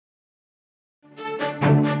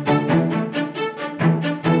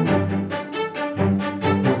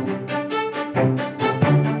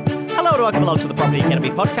welcome along to the Property Academy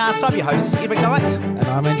podcast. I'm your host, Ed McKnight. And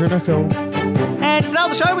I'm Andrew Nicol. And today on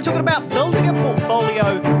the show, we're talking about building a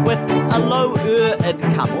portfolio with a lower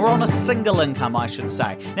income, or on a single income, I should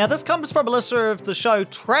say. Now, this comes from a listener of the show,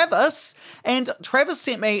 Travis, and Travis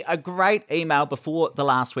sent me a great email before the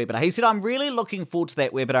last webinar. He said, I'm really looking forward to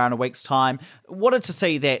that webinar in a week's time. Wanted to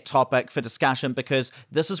see that topic for discussion because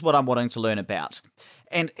this is what I'm wanting to learn about.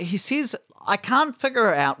 And he says, I can't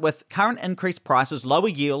figure out with current increased prices, lower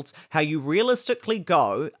yields, how you realistically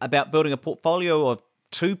go about building a portfolio of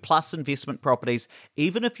 2+ investment properties,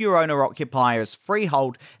 even if your owner-occupier is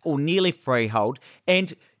freehold or nearly freehold,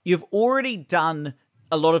 and you've already done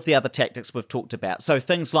a lot of the other tactics we've talked about. So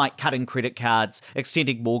things like cutting credit cards,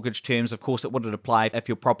 extending mortgage terms, of course it wouldn't apply if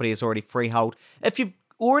your property is already freehold. If you've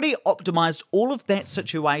already optimized all of that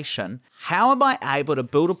situation, how am I able to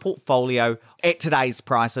build a portfolio at today's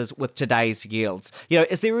prices with today's yields?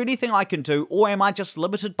 Is there anything I can do, or am I just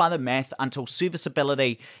limited by the math until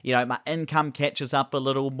serviceability, my income catches up a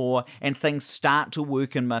little more and things start to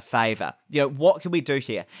work in my favor? What can we do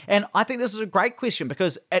here? And I think this is a great question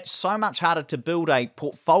because it's so much harder to build a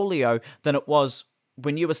portfolio than it was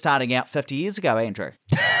when you were starting out 50 years ago, Andrew.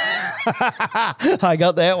 I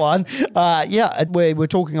got that one. We're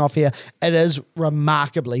talking off here. It is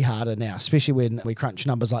remarkably harder now, especially when we crunch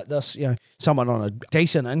numbers like this. Someone on a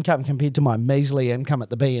decent income compared to my measly income at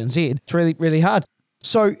the BNZ, it's really, really hard.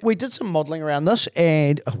 So we did some modelling around this,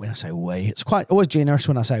 and when I say we, it's quite always generous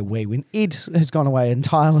when I say we. When Ed has gone away and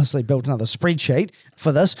tirelessly built another spreadsheet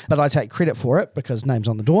for this, but I take credit for it because name's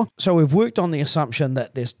on the door. So we've worked on the assumption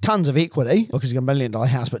that there's tons of equity because you've got $1 million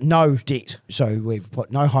house, but no debt. So we've put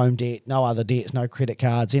no home debt, no other debts, no credit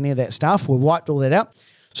cards, any of that stuff. We've wiped all that out.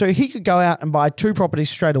 So he could go out and buy 2 properties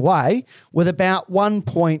straight away with about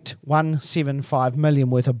 1.175 million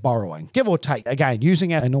worth of borrowing, give or take, again,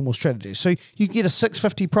 using our normal strategies. So you get a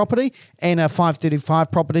 650 property and a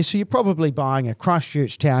 535 property. So you're probably buying a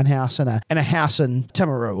Christchurch townhouse and a house in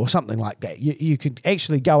Timaru or something like that. You could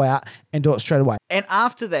actually go out and do it straight away. And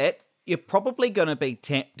after that, you're probably going to be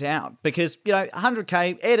tapped out because,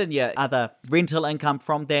 100K, add in your other rental income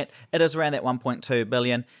from that, it is around that 1.2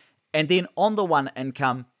 billion. And then on the one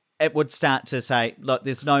income, it would start to say, look,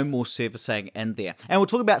 there's no more servicing in there. And we'll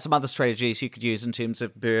talk about some other strategies you could use in terms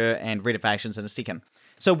of BRRRR and renovations in a second.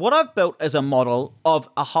 So what I've built is a model of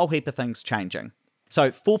a whole heap of things changing.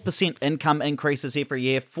 So 4% income increases every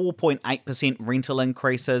year, 4.8% rental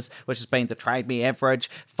increases, which has been the Trade Me average,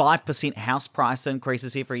 5% house price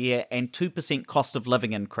increases every year, and 2% cost of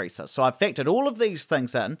living increases. So I've factored all of these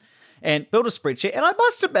things in and built a spreadsheet. And I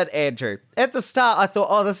must admit, Andrew, at the start, I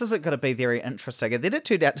thought, this isn't going to be very interesting. And then it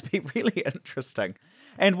turned out to be really interesting.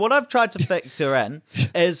 And what I've tried to factor in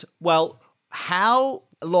is, how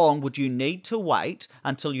long would you need to wait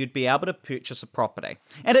until you'd be able to purchase a property?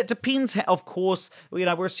 And it depends, of course,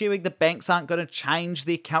 we're assuming the banks aren't going to change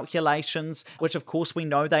their calculations, which of course we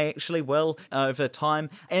know they actually will over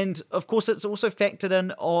time. And of course, it's also factored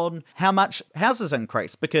in on how much houses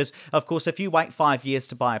increase, because of course, if you wait 5 years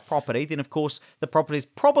to buy a property, then of course, the property is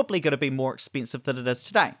probably going to be more expensive than it is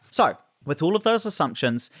today. So with all of those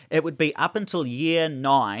assumptions, it would be up until year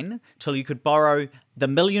 9 till you could borrow the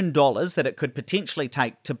 $1 million that it could potentially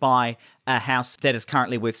take to buy a house that is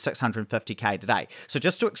currently worth 650K today. So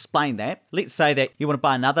just to explain that, let's say that you want to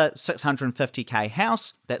buy another 650K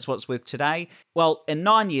house, that's what it's worth today. Well, in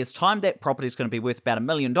 9 years' time, that property is going to be worth about $1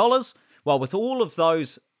 million. Well, with all of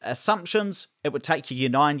those assumptions, it would take you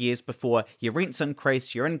 9 years before your rent's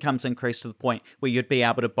increased, your income's increased to the point where you'd be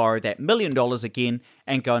able to borrow that $1 million again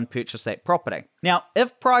and go and purchase that property. Now,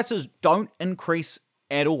 if prices don't increase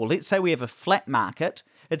at all, let's say we have a flat market,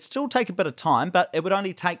 it'd still take a bit of time, but it would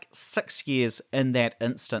only take 6 years in that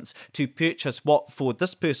instance to purchase what for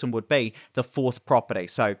this person would be the 4th property.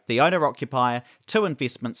 So the owner-occupier, 2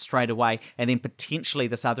 investments straight away, and then potentially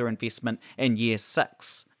this other investment in year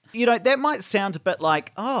 6. That might sound a bit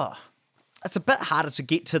like, it's a bit harder to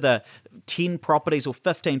get to the 10 properties or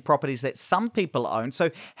 15 properties that some people own.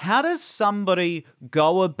 So how does somebody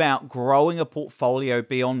go about growing a portfolio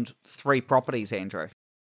beyond 3 properties, Andrew?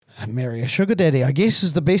 Marry a sugar daddy, I guess,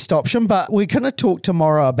 is the best option. But we're going to talk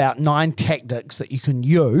tomorrow about 9 tactics that you can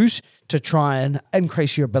use to try and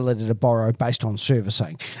increase your ability to borrow based on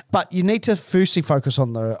servicing. But you need to firstly focus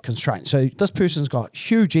on the constraint. So this person's got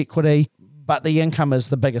huge equity, but the income is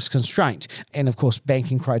the biggest constraint. And of course,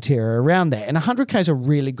 banking criteria around that. And 100K is a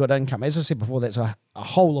really good income. As I said before, that's a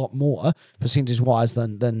whole lot more percentage-wise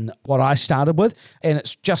than what I started with. And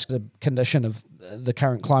it's just the condition of the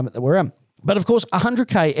current climate that we're in. But of course,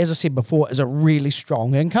 100K, as I said before, is a really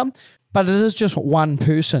strong income. but it is just one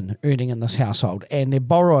person earning in this household and they're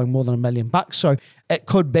borrowing more than $1 million. So it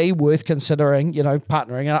could be worth considering,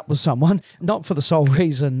 partnering it up with someone, not for the sole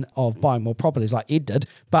reason of buying more properties like Ed did,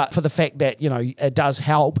 but for the fact that, it does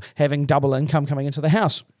help having double income coming into the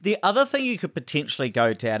house. The other thing you could potentially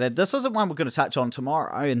go down, and this isn't one we're going to touch on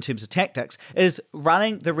tomorrow in terms of tactics, is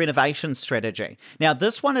running the renovation strategy. Now,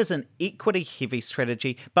 this one is an equity-heavy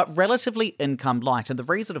strategy, but relatively income-light. And the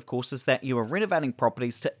reason, of course, is that you are renovating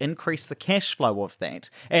properties to increase the cash flow of that.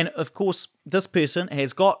 And, of course, this person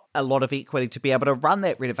has got a lot of equity to be able to run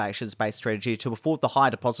that renovations-based strategy to afford the high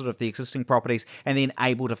deposit of the existing properties and then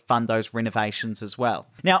able to fund those renovations as well.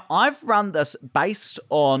 Now, I've run this based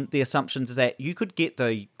on the assumptions that you could get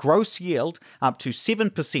the gross yield up to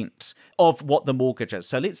 7% of what the mortgage is.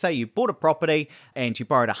 So let's say you bought a property and you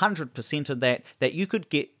borrowed 100% of that you could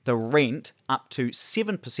get the rent up to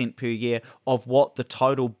 7% per year of what the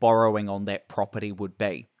total borrowing on that property would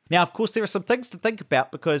be. Now, of course, there are some things to think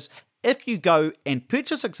about because if you go and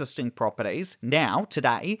purchase existing properties now,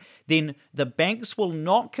 today, then the banks will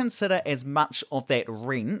not consider as much of that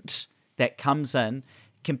rent that comes in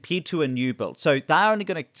compared to a new build. So they're only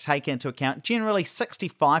going to take into account generally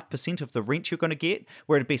 65% of the rent you're going to get,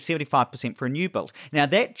 where it'd be 75% for a new build. Now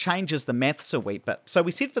that changes the maths a wee bit. So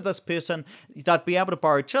we said for this person, they'd be able to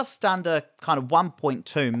borrow just under kind of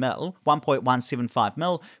 1.2 mil, 1.175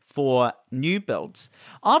 mil for new builds.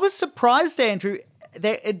 I was surprised, Andrew,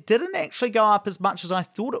 that it didn't actually go up as much as I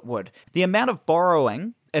thought it would. The amount of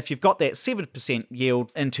borrowing, if you've got that 7%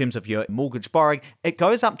 yield in terms of your mortgage borrowing, it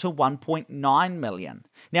goes up to 1.9 million.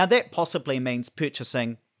 Now that possibly means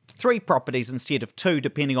purchasing 3 properties instead of 2,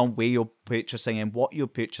 depending on where you're purchasing and what you're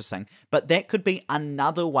purchasing. But that could be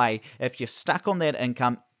another way if you're stuck on that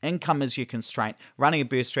income is your constraint. Running a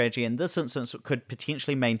burst strategy in this instance could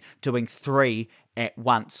potentially mean doing 3 at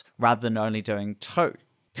once rather than only doing 2.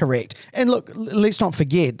 Correct. And look, let's not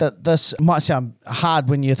forget that this might sound hard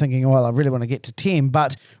when you're thinking, well, I really want to get to 10,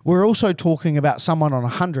 but we're also talking about someone on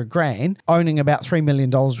 100 grand owning about $3 million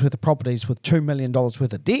worth of properties with $2 million worth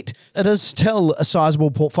of debt. It is still a sizable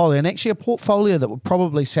portfolio, and actually a portfolio that would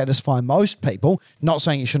probably satisfy most people. Not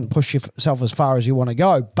saying you shouldn't push yourself as far as you want to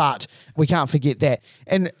go, but we can't forget that.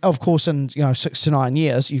 And of course, in 6 to 9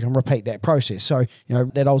 years, you can repeat that process. So,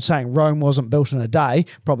 that old saying, Rome wasn't built in a day,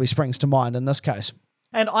 probably springs to mind in this case.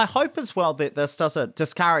 And I hope as well that this doesn't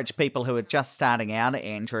discourage people who are just starting out,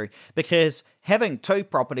 Andrew, because having 2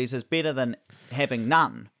 properties is better than having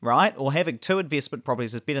none, right? Or having 2 investment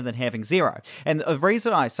properties is better than having 0. And the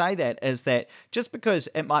reason I say that is that just because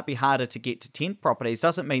it might be harder to get to 10 properties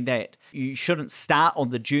doesn't mean that you shouldn't start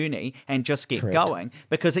on the journey and just get going,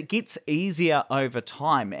 because it gets easier over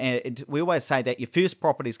time. And we always say that your first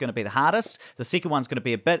property is going to be the hardest, the second one's going to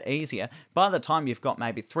be a bit easier. By the time you've got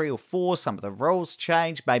maybe 3 or 4, some of the rules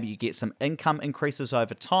change, maybe you get some income increases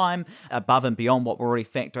over time above and beyond what we're already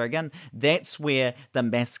factoring in. That's where the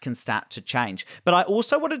maths can start to change. But I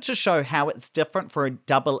also wanted to show how it's different for a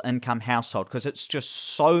double income household, because it's just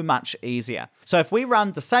so much easier. So if we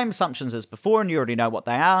run the same assumptions as before, and you already know what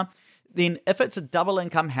they are, then if it's a double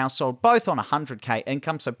income household, both on 100k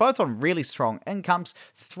income, so both on really strong incomes,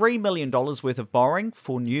 $3 million worth of borrowing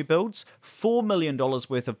for new builds, $4 million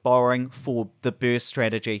worth of borrowing for the burst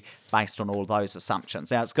strategy based on all those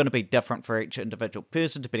assumptions. Now, it's going to be different for each individual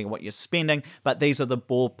person depending on what you're spending, but these are the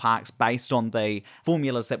ballparks based on the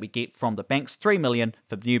formulas that we get from the banks. 3 million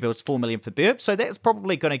for new builds, 4 million for burps. So that's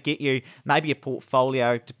probably going to get you maybe a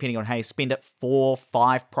portfolio, depending on how you spend it, 4,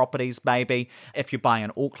 5 properties maybe. If you're buying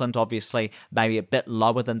in Auckland, obviously, maybe a bit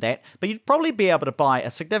lower than that. But you'd probably be able to buy a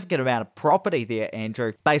significant amount of property there,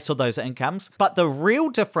 Andrew, based on those incomes. But the real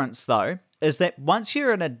difference, though, is that once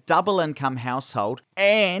you're in a double income household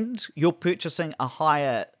and you're purchasing a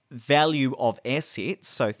higher value of assets,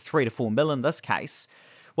 so 3 to 4 mil in this case,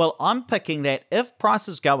 well, I'm picking that if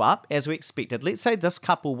prices go up as we expected, let's say this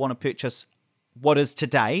couple want to purchase what is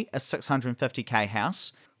today a 650k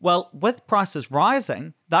house. Well, with prices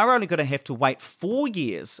rising, they're only going to have to wait 4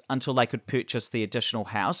 years until they could purchase the additional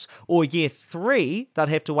house, or year 3, they'd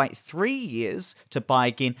have to wait 3 years to buy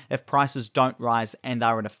again if prices don't rise and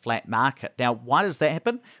they're in a flat market. Now, why does that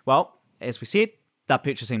happen? Well, as we said, they're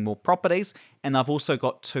purchasing more properties, and they've also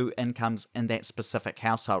got 2 incomes in that specific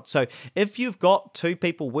household. So if you've got 2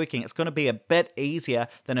 people working, it's going to be a bit easier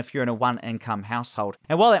than if you're in a 1-income household.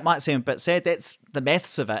 And while that might seem a bit sad, that's the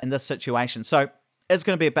maths of it in this situation. So it's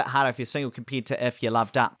going to be a bit harder if you're single compared to if you're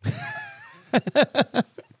loved up.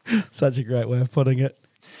 Such a great way of putting it.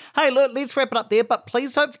 Hey, look, let's wrap it up there, but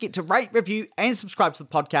please don't forget to rate, review, and subscribe to the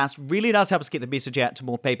podcast. Really does help us get the message out to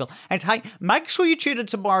more people. And hey, make sure you tune in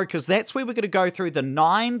tomorrow, because that's where we're going to go through the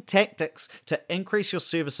 9 tactics to increase your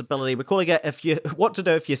serviceability. We're calling it what to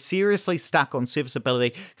do if you're seriously stuck on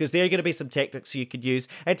serviceability, because there are going to be some tactics you could use.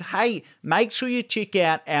 And hey, make sure you check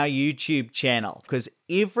out our YouTube channel, because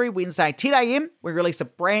every Wednesday, 10 a.m., we release a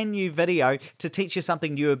brand new video to teach you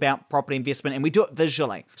something new about property investment, and we do it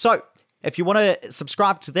visually. So if you want to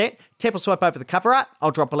subscribe to that, tap or swipe over the cover art.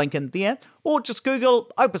 I'll drop a link in there. Or just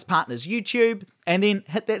Google Opus Partners YouTube and then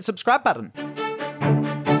hit that subscribe button.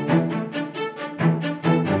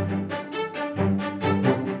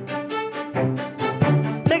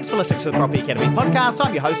 Thanks for listening to the Property Academy podcast.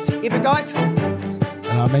 I'm your host, Edward Guite.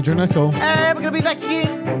 And I'm Andrew Nicol. And we're going to be back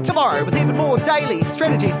again tomorrow with even more daily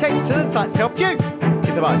strategies, tactics, and insights to help you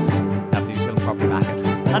get the most out of the New Zealand property market.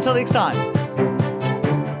 Until next time.